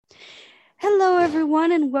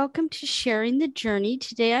everyone, and welcome to Sharing the Journey.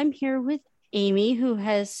 Today, I'm here with Amy, who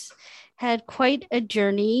has had quite a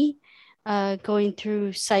journey going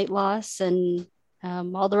through sight loss and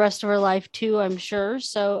all the rest of her life, too, I'm sure.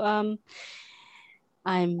 So,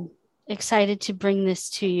 I'm excited to bring this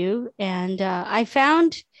to you. And I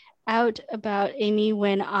found out about Amy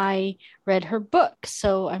when I read her book.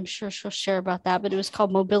 So, I'm sure she'll share about that. But it was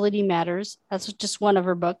called Mobility Matters. That's just one of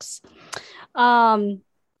her books.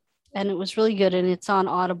 And it was really good, and it's on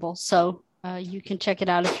Audible, so you can check it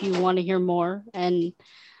out if you want to hear more. And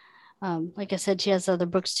like I said, she has other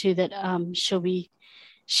books too that she'll be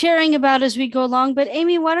sharing about as we go along. But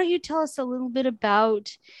Amy, why don't you tell us a little bit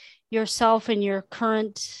about yourself and your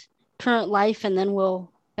current life, and then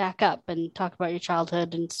we'll back up and talk about your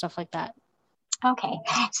childhood and stuff like that. Okay,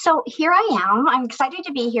 so here I am. I'm excited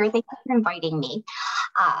to be here. Thank you for inviting me.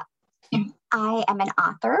 I am an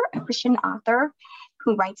author, a Christian author,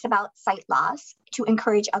 who writes about sight loss to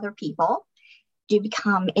encourage other people to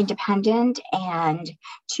become independent and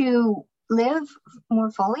to live more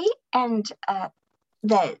fully. And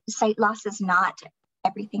the sight loss is not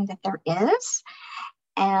everything that there is,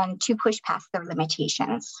 and to push past their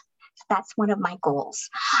limitations. So that's one of my goals.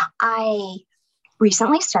 I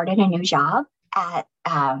recently started a new job at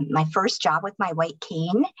my first job with my white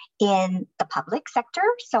cane in the public sector.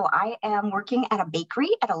 So I am working at a bakery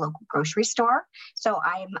at a local grocery store. So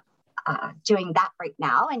I'm doing that right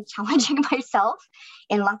now and challenging myself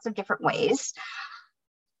in lots of different ways.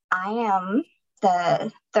 I am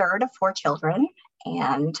the third of four children,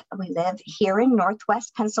 and we live here in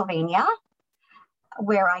Northwest Pennsylvania,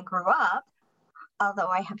 where I grew up, although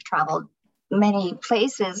I have traveled many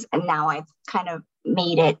places, and now I've kind of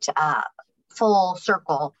made it full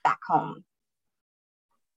circle back home.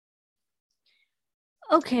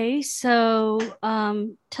 Okay, so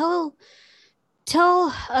tell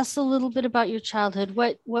us a little bit about your childhood.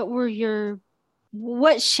 What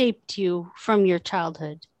shaped you from your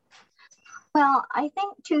childhood? Well, I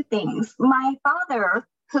think two things. My father,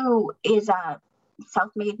 who is a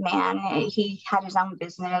self-made man, he had his own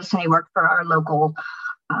business and he worked for our local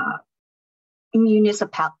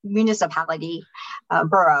municipality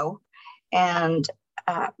borough. And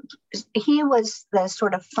he was the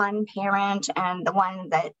sort of fun parent and the one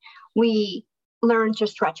that we learned to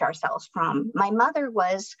stretch ourselves from. My mother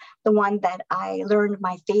was the one that I learned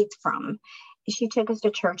my faith from. She took us to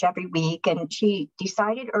church every week, and she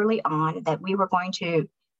decided early on that we were going to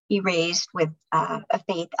be raised with a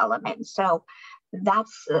faith element. So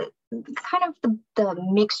that's kind of the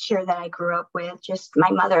mixture that I grew up with. Just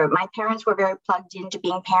my parents were very plugged into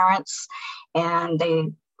being parents,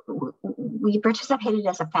 and we participated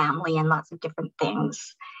as a family in lots of different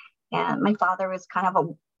things. And my father was kind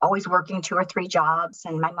of always working 2 or 3 jobs,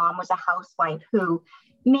 and my mom was a housewife who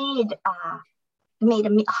made a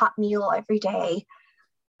hot meal every day.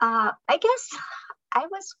 I guess I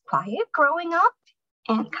was quiet growing up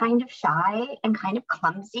and kind of shy and kind of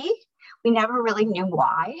clumsy. We never really knew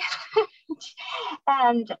why.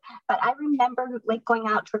 But I remember like going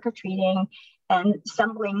out trick-or-treating and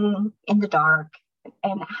stumbling in the dark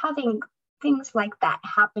and having things like that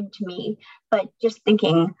happen to me, but just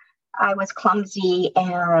thinking I was clumsy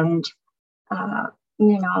and,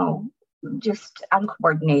 just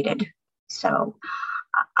uncoordinated. So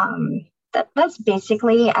that's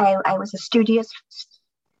basically, I was a studious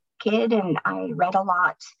kid and I read a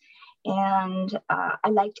lot, and I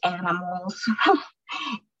liked animals.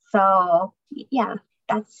 So yeah,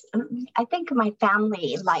 that's, I think my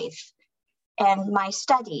family life and my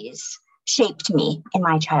studies shaped me in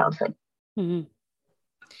my childhood. Mm-hmm.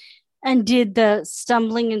 And did the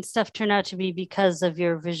stumbling and stuff turn out to be because of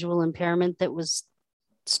your visual impairment that was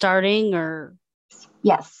starting, or?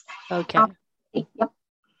 Yes. Okay. Yep.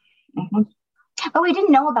 Mm-hmm. But we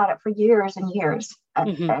didn't know about it for years and years.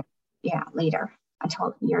 Later,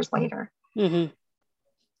 until years later. Mm-hmm.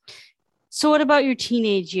 So what about your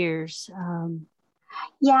teenage years?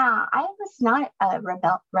 Yeah, I was not a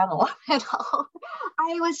rebel at all.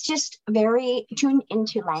 I was just very tuned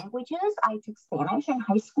into languages. I took Spanish in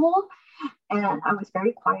high school, and I was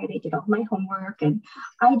very quiet. I did all my homework, and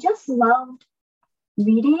I just loved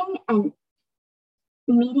reading and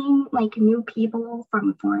meeting like new people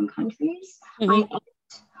from foreign countries. Mm-hmm. My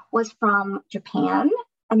aunt was from Japan,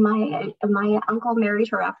 and my uncle married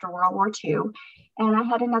her after World War II. And I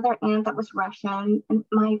had another aunt that was Russian, and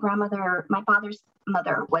my father's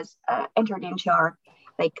mother was entered into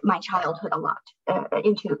my childhood a lot,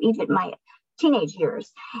 into even my teenage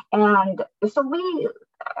years. And so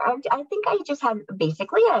I think I just had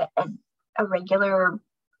basically a regular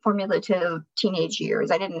formulative teenage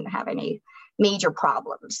years. I didn't have any major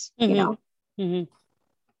problems, mm-hmm. Mm-hmm.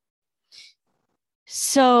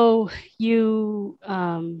 So you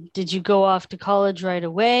did you go off to college right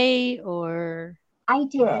away, or? I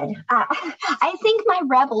did. I think my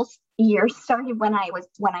rebel years started when I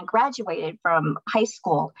graduated from high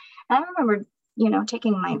school. And I remember,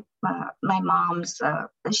 taking my mom's.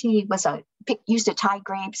 She was used to tie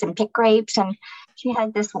grapes and pick grapes, and she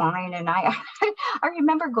had this wine. And I I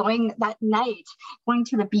remember going that night, going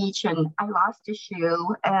to the beach, and I lost a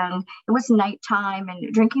shoe, and it was nighttime,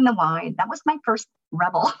 and drinking the wine. That was my first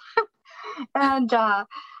rebel. And but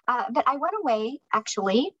I went away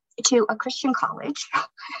actually to a Christian college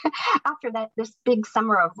after this big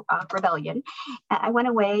summer of rebellion. I went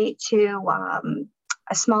away to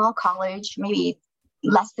a small college, maybe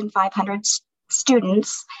less than 500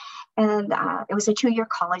 students. And it was a 2-year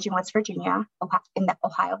college in West Virginia, in the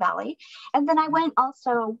Ohio Valley. And then I went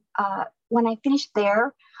also, when I finished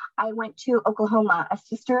there, I went to Oklahoma, a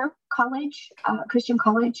sister college, Christian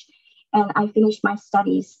college, and I finished my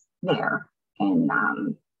studies there in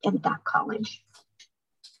that college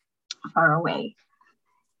far away.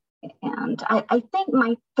 And I think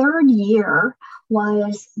my third year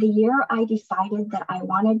was the year I decided that I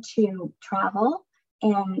wanted to travel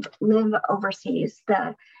and live overseas.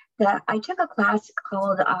 I took a class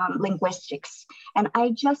called linguistics, and I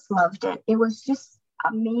just loved it. It was just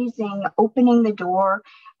amazing, opening the door.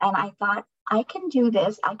 And I thought, I can do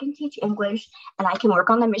this. I can teach English, and I can work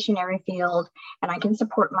on the missionary field, and I can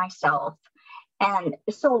support myself. And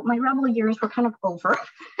so my rebel years were kind of over.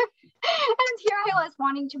 And here I was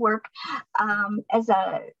wanting to work as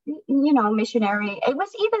a, missionary. It was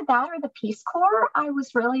either that or the Peace Corps. I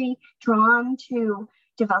was really drawn to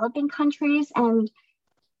developing countries and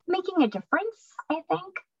making a difference, I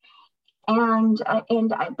think. And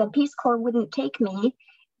the Peace Corps wouldn't take me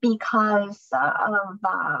because of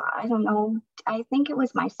I don't know. I think it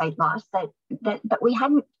was my sight loss but we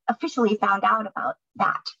hadn't officially found out about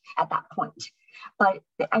that at that point. But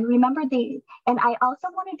I remember and I also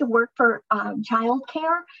wanted to work for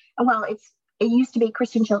childcare. Well, it used to be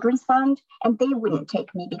Christian Children's Fund, and they wouldn't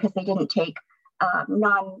take me because they didn't take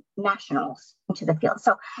non-nationals into the field.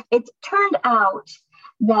 So it turned out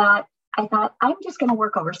that I thought, I'm just going to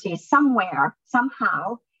work overseas somewhere,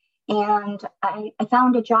 somehow. And I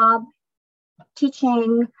found a job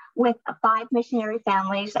teaching with 5 missionary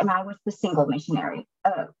families, and I was the single missionary,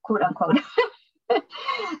 quote unquote.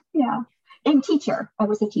 Yeah. And teacher. I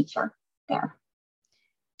was a teacher there.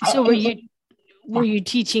 So were you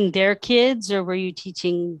teaching their kids, or were you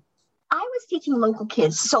teaching? I was teaching local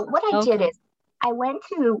kids. So what I did is I went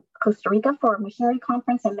to Costa Rica for a missionary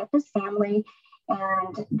conference. I met this family,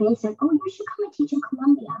 and they said, oh, you should come and teach in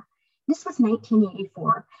Colombia. This was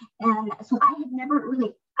 1984. And so I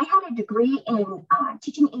had a degree in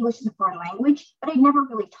teaching English as a foreign language, but I never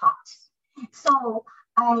really taught. So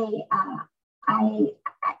I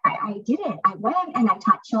did it. I went and I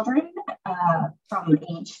taught children from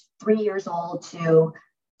age 3 years old to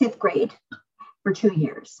 5th grade for 2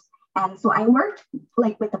 years. And so I worked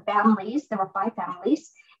with the families. There were 5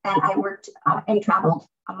 families, and I worked and traveled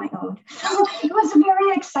on my own. So it was a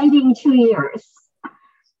very exciting 2 years.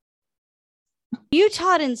 You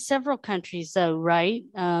taught in several countries, though, right?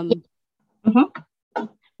 Mm-hmm.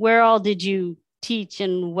 Where all did you teach,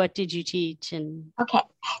 and what did you teach? And okay,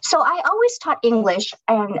 so I always taught English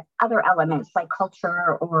and other elements like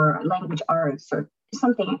culture or language arts or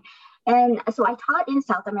something. And so I taught in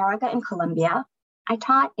South America in Colombia. I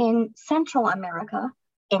taught in Central America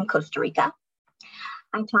in Costa Rica.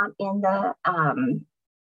 I taught in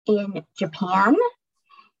Japan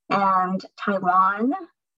and Taiwan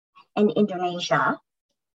and Indonesia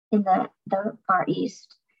in the Far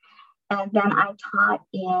East. And then I taught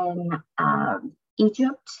in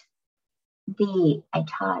Egypt. I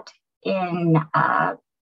taught in the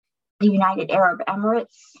United Arab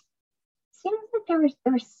Emirates. Seems like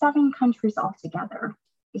there were 7 countries altogether.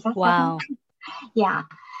 Is that wow? 7? Yeah.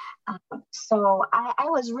 So I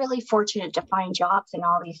was really fortunate to find jobs in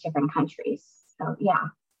all these different countries. So yeah.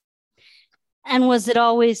 And was it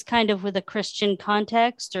always kind of with a Christian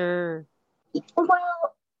context, or?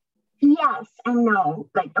 Well, yes and no.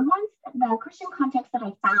 The Christian context that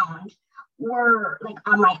I found were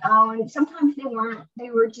on my own. Sometimes they weren't.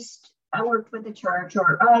 They were just, I worked with the church,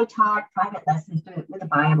 or I taught private lessons with the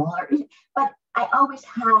Bible. But I always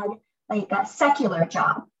had a secular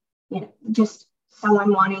job, just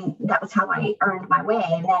someone wanting, that was how I earned my way.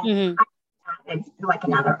 And then I added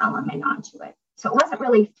another element onto it. So it wasn't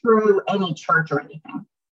really through any church or anything.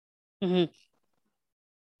 Mm-hmm.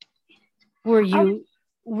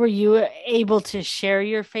 Were you able to share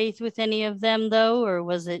your faith with any of them, though, or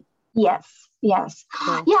was it? Yes. Yes.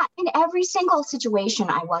 Cool. Yeah. In every single situation,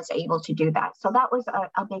 I was able to do that. So that was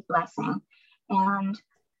a big blessing. And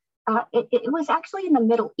it was actually in the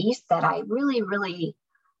Middle East that I really, really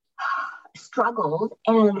struggled,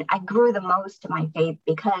 and I grew the most in my faith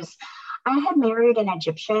because I had married an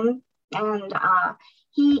Egyptian, and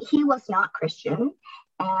he was not Christian.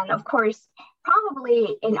 And of course,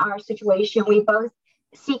 probably in our situation, we both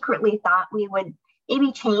secretly thought we would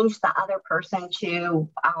maybe change the other person to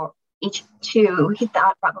our each to he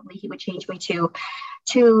thought probably he would change me to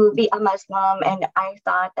be a Muslim, and I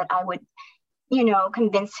thought that I would,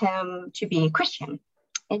 convince him to be Christian.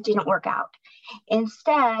 It didn't work out.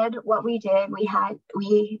 Instead, what we did, we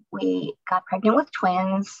got pregnant with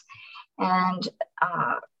twins, and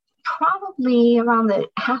probably around the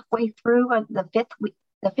halfway through the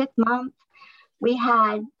fifth month, we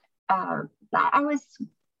had. I was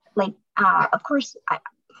like, of course,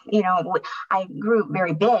 I grew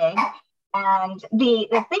very big, and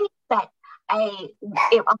the thing that a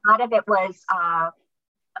lot of it was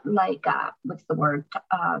what's the word?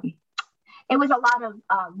 It was a lot of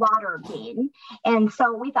water gain. And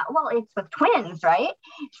so we thought, well, it's with twins, right?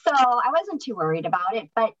 So I wasn't too worried about it,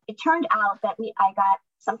 but it turned out that I got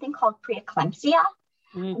something called preeclampsia,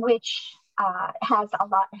 which has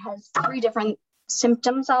three different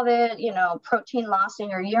symptoms of it, protein loss in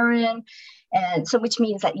your urine. And so, which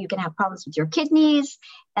means that you can have problems with your kidneys,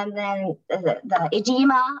 and then the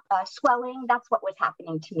edema, swelling, that's what was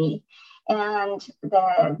happening to me. And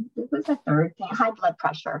it was a third thing, high blood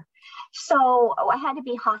pressure. So I had to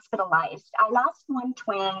be hospitalized. I lost one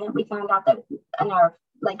twin. We found out that in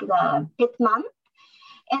the fifth month.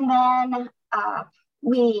 And then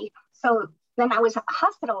then I was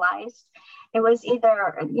hospitalized. It was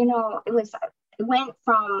either, it went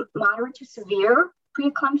from moderate to severe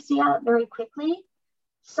preeclampsia very quickly.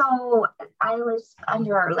 So I was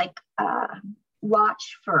under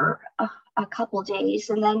watch for a couple days,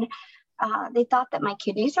 and then they thought that my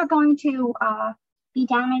kidneys are going to be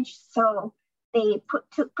damaged. So they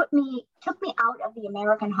took me out of the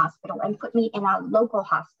American hospital and put me in a local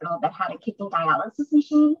hospital that had a kidney dialysis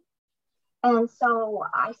machine. And so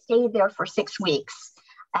I stayed there for 6 weeks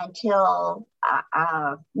until,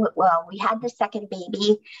 we had the second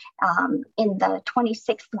baby in the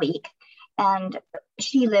 26th week, and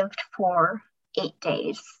she lived for 8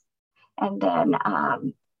 days. And then,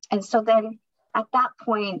 and so then at that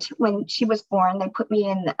point, when she was born, they put me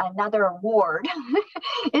in another ward,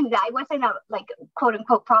 and I was in a quote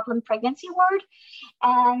unquote problem pregnancy ward,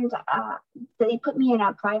 and they put me in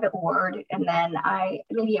a private ward, and then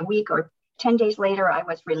maybe a week or 10 days later, I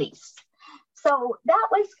was released. So that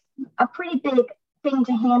was a pretty big thing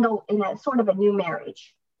to handle in a sort of a new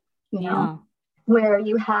marriage, where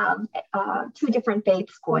you have two different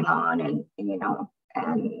faiths going on, and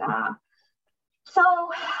so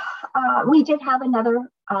we did have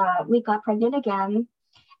we got pregnant again.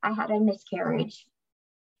 I had a miscarriage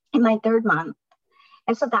in my 3rd month.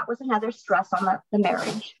 And so that was another stress on the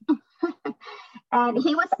marriage. And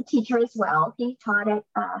he was a teacher as well. He taught at,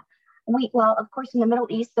 of course, in the Middle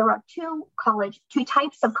East, there are two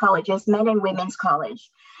types of colleges, men and women's college.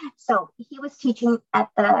 So he was teaching at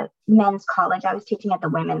the men's college. I was teaching at the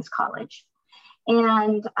women's college.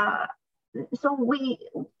 And so we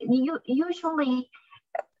usually,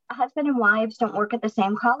 husband and wives don't work at the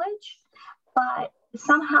same college, but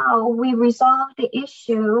somehow we resolved the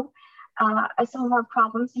issue, some more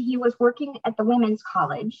problems. He was working at the women's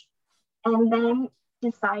college, and then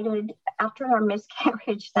decided after our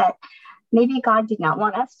miscarriage that maybe God did not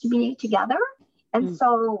want us to be together. And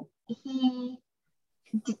so he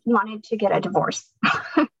wanted to get a divorce.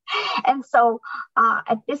 And so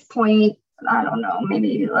at this point, I don't know,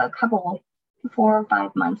 maybe 4 or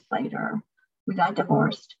 5 months later, we got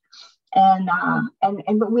divorced.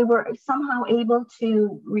 But we were somehow able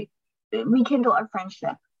to rekindle our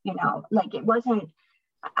friendship. It wasn't.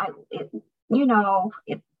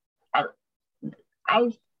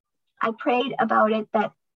 I prayed about it,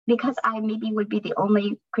 that because I maybe would be the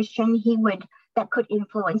only Christian that could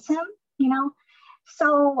influence him.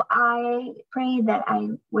 So I prayed that I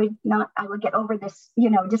would get over this,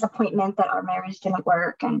 disappointment that our marriage didn't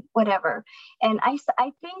work and whatever. And I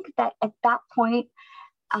think that at that point,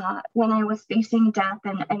 when I was facing death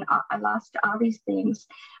and I lost all these things,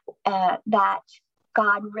 that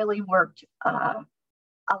God really worked a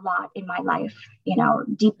lot in my life,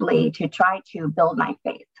 deeply to try to build my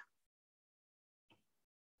faith.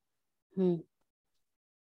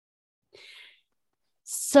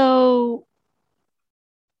 So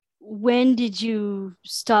when did you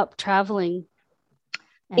stop traveling?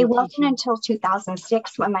 It wasn't until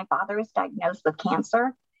 2006 when my father was diagnosed with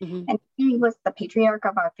cancer. Mm-hmm. And he was the patriarch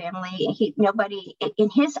of our family. Nobody in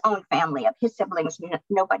his own family of his siblings,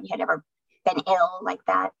 nobody had ever been ill like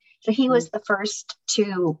that. So he was the first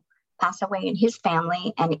to pass away in his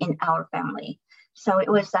family and in our family. So it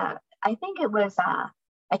was, I think it was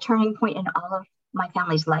a turning point in all of my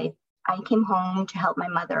family's life. I came home to help my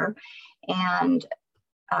mother, and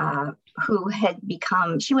who had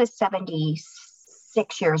become, she was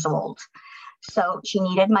 76 years old. So she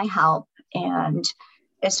needed my help. And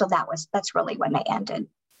so that's really when they ended.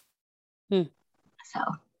 So,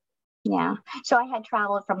 yeah. So I had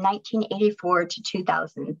traveled from 1984 to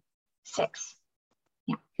 2006.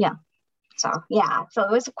 Yeah. So, yeah. So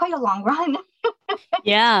it was quite a long run.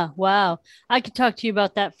 Yeah. Wow. I could talk to you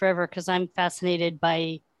about that forever because I'm fascinated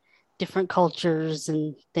by different cultures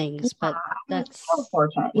and things, but that's so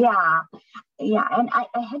fortunate. Yeah. And I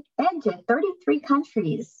had been to 33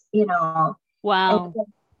 countries, wow. And,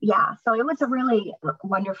 yeah. So it was a really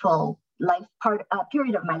wonderful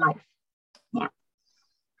period of my life. Yeah.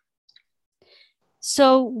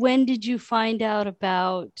 So when did you find out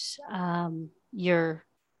about your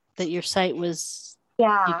sight was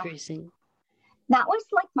decreasing? That was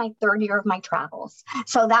like my third year of my travels.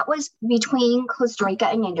 So that was between Costa Rica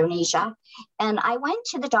and Indonesia. And I went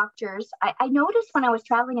to the doctors. I noticed when I was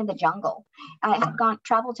traveling in the jungle, I had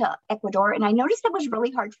traveled to Ecuador, and I noticed it was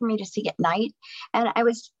really hard for me to see at night. And I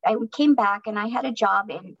came back and I had a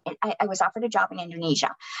job I was offered a job in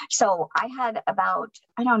Indonesia. So I had about,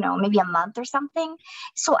 I don't know, maybe a month or something.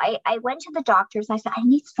 So I went to the doctors and I said, I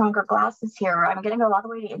need stronger glasses here. I'm going to go all the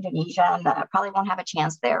way to Indonesia and I probably won't have a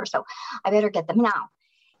chance there. So I better get them now.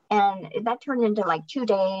 And that turned into like 2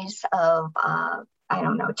 days of, I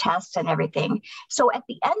don't know, tests and everything. So at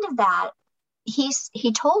the end of that,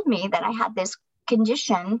 he told me that I had this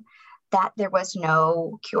condition that there was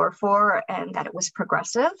no cure for and that it was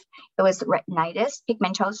progressive. It was retinitis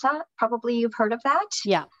pigmentosa. Probably you've heard of that.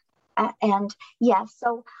 Yeah. And yeah,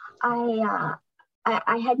 so I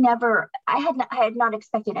had not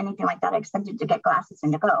expected anything like that. I expected to get glasses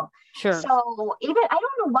and to go. Sure. So I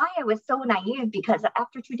don't know why I was so naive, because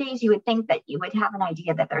after 2 days, you would think that you would have an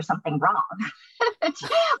idea that there's something wrong. But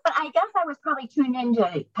I guess I was probably tuned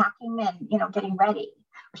into packing and, getting ready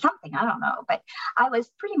or something. I don't know, but I was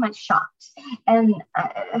pretty much shocked. And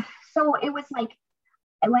so it was like,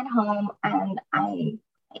 I went home and I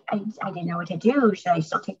didn't know what to do. Should I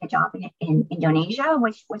still take the job in Indonesia?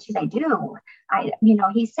 What should I do?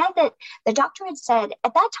 He said that the doctor had said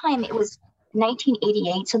at that time it was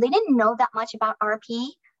 1988, so they didn't know that much about RP,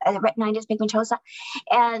 retinitis pigmentosa,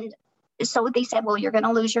 and so they said, well, you're going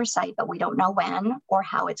to lose your sight, but we don't know when or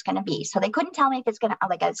how it's going to be. So they couldn't tell me if it's going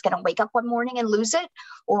to wake up one morning and lose it,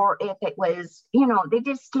 or if it was, they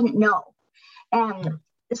just didn't know. And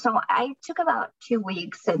so I took about 2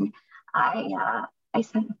 weeks, and I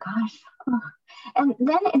said, gosh. And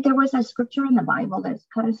then there was a scripture in the Bible that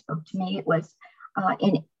kind of spoke to me. It was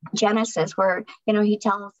in Genesis where,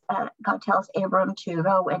 God tells Abram to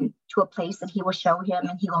go and to a place that he will show him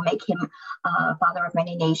and he will make him father of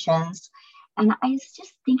many nations. And I was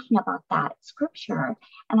just thinking about that scripture.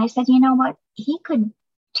 And I said, you know what? He could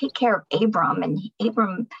take care of Abram, and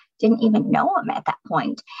Abram didn't even know him at that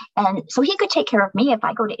point. And so he could take care of me if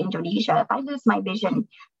I go to Indonesia. If I lose my vision,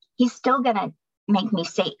 he's still going to make me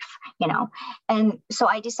safe, And so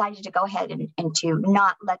I decided to go ahead and to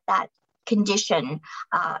not let that condition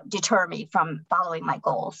deter me from following my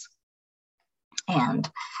goals. And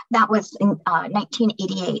that was in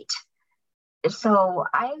 1988. So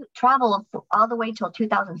I traveled all the way till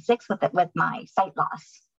 2006 with my sight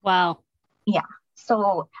loss. Wow. Yeah.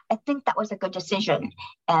 So I think that was a good decision,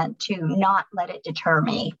 and to not let it deter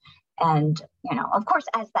me. And, of course,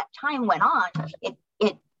 as that time went on, it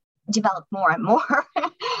developed more and more,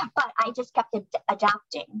 but I just kept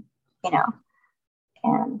adapting,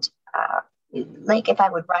 and like if I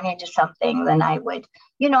would run into something, then I would,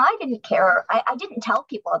 I didn't care. I didn't tell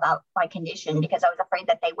people about my condition because I was afraid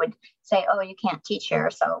that they would say, oh, you can't teach here.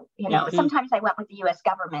 So, sometimes I went with the US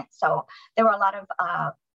government. So there were a lot of,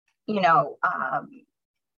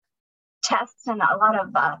 tests and a lot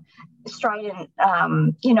of strident,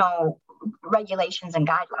 regulations and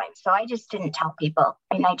guidelines. So I just didn't tell people,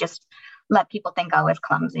 and I just let people think I was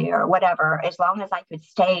clumsy or whatever, as long as I could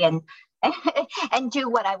stay and and do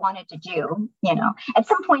what I wanted to do. At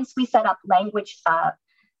some points we set up language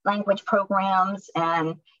programs,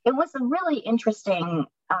 and it was a really interesting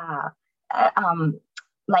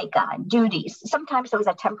duties. Sometimes it was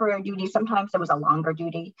a temporary duty, sometimes it was a longer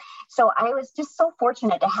duty. So I was just so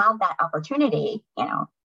fortunate to have that opportunity. I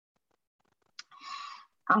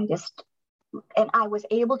just and I was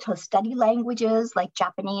able to study languages like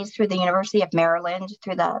Japanese through the University of Maryland,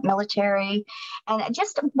 through the military, and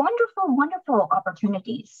just wonderful, wonderful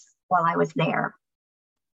opportunities while I was there.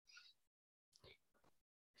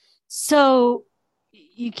 So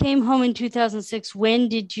you came home in 2006. When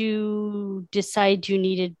did you decide you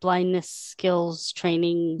needed blindness skills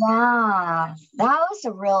training? Yeah, that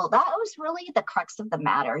was really the crux of the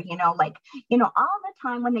matter, all the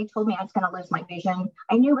time when they told me I was going to lose my vision,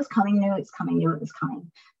 I knew it was coming, knew it was coming, knew it was coming,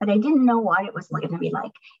 but I didn't know what it was going to be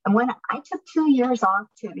like. And when I took 2 years off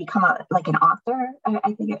to become an author,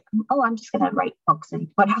 I figured, oh, I'm just going to write books and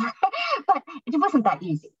whatever, but it wasn't that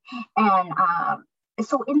easy. And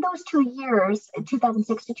so in those 2 years,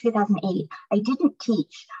 2006 to 2008, I didn't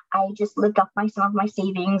teach. I just lived off some of my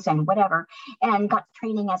savings and whatever, and got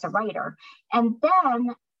training as a writer. And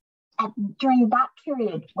then during that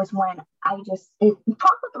period was when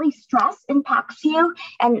probably stress impacts you.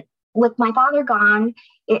 And with my father gone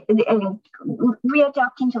and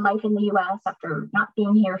readapting to life in the US after not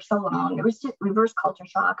being here so long, there was just reverse culture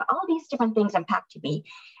shock. All these different things impacted me.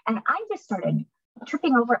 And I just started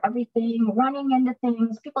tripping over everything, running into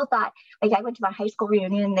things. People thought, like I went to my high school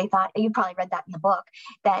reunion, and they thought, you probably read that in the book,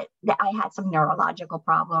 that I had some neurological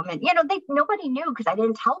problem. And, nobody knew because I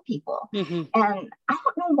didn't tell people. Mm-hmm. And I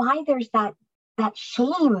don't know why there's that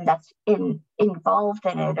shame that's involved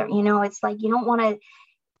in it. Or, it's like, you don't want to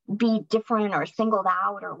be different or singled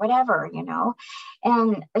out or whatever,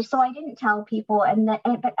 and so I didn't tell people.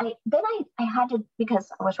 But I had to,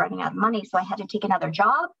 because I was running out of money, so I had to take another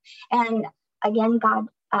job. And again, God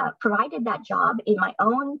provided that job in my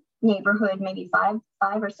own neighborhood, maybe 5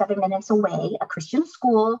 or 7 minutes away, a Christian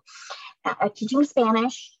school, teaching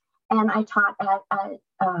Spanish. And I taught at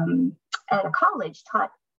a college,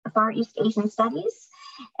 taught Far East Asian Studies.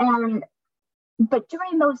 But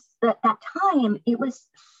during that time, it was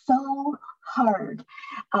so hard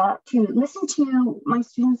to listen to my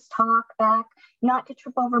students talk back, not to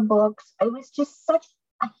trip over books. It was just such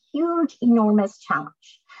a huge, enormous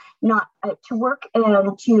challenge. Not to work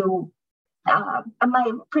and to,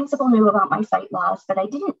 my principal knew about my sight loss, but I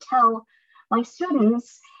didn't tell my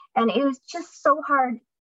students. And it was just so hard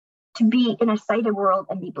to be in a sighted world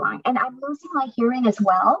and be blind. And I'm losing my hearing as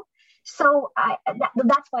well. So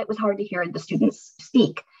that's why it was hard to hear the students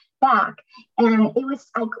speak back. And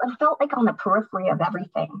I felt like on the periphery of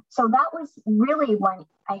everything. So that was really when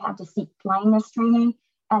I had to seek blindness training,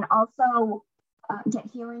 and also get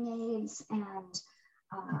hearing aids and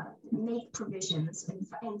make provisions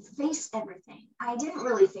and face everything. I didn't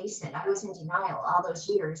really face it. I was in denial all those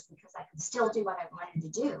years because I could still do what I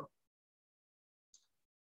wanted to do.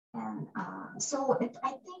 And so I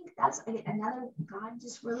think that's another, God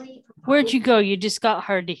just really. Where'd you go? You just got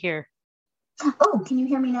hard to hear. Oh, can you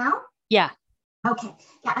hear me now? Yeah. Okay.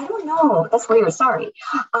 Yeah, I don't know. That's weird. Sorry.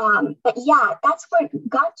 But yeah, that's what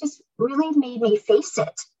God just really made me face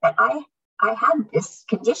it, that I had this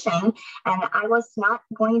condition and I was not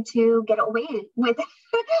going to get away with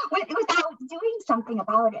without doing something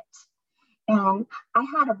about it. And I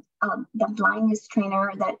had the blindness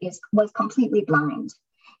trainer that was completely blind.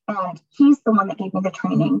 And he's the one that gave me the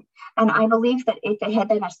training. And I believe that if it had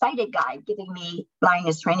been a sighted guy giving me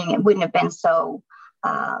blindness training, it wouldn't have been so,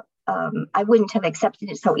 I wouldn't have accepted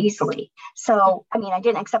it so easily. So, I mean, I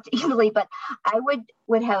didn't accept it easily, but I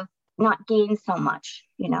would have not gained so much,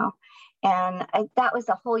 And that was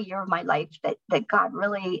a whole year of my life that God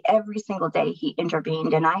really, every single day he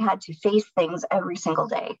intervened, and I had to face things every single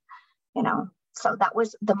day, So that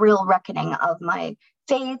was the real reckoning of my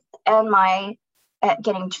faith and my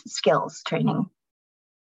getting skills training.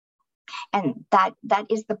 And that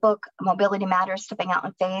is the book, Mobility Matters, Stepping Out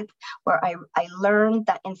in Faith, where I learned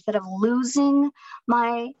that instead of losing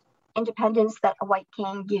my independence, that a white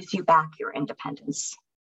cane gives you back your independence.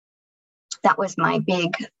 That was my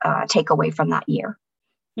big takeaway from that year.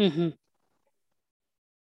 Mm-hmm.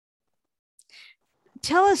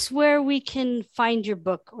 Tell us where we can find your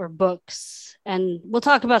book or books. And we'll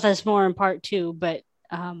talk about this more in part 2, but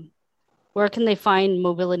where can they find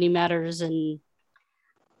Mobility Matters? Okay.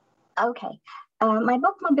 My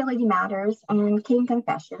book, Mobility Matters, and Cane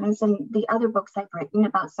Confessions, and the other books I've written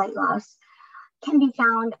about sight loss can be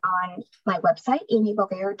found on my website,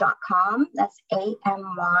 amybovair.com. That's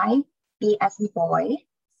AMY, B as in boy,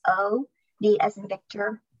 O, D as in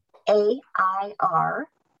Victor, AIR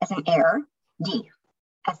as in air, D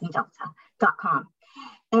as in delta.com.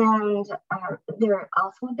 And they're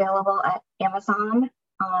also available at Amazon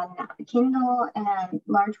on Kindle and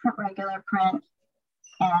large print, regular print.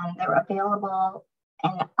 And they're available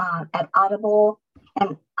at Audible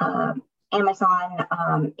and Amazon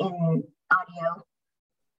in audio.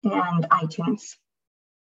 and iTunes.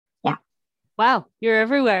 Yeah. Wow, you're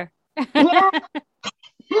everywhere. Yeah.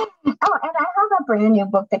 Oh, and I have a brand new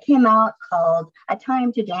book that came out called A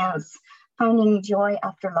Time to Dance, Finding Joy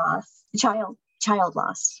After Loss, Child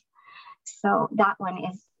Loss. So that one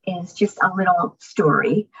is just a little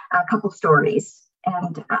story, a couple stories,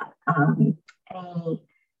 and a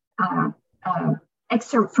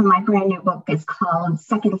excerpt from my brand new book is called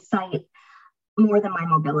Second Sight, More Than My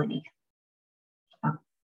Mobility.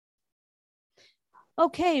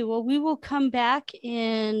 Okay, well, we will come back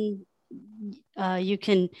and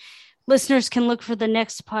listeners can look for the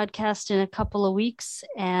next podcast in a couple of weeks,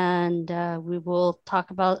 and we will talk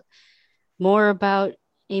more about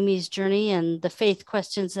Amy's journey and the faith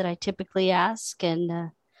questions that I typically ask.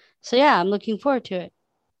 And so, yeah, I'm looking forward to it.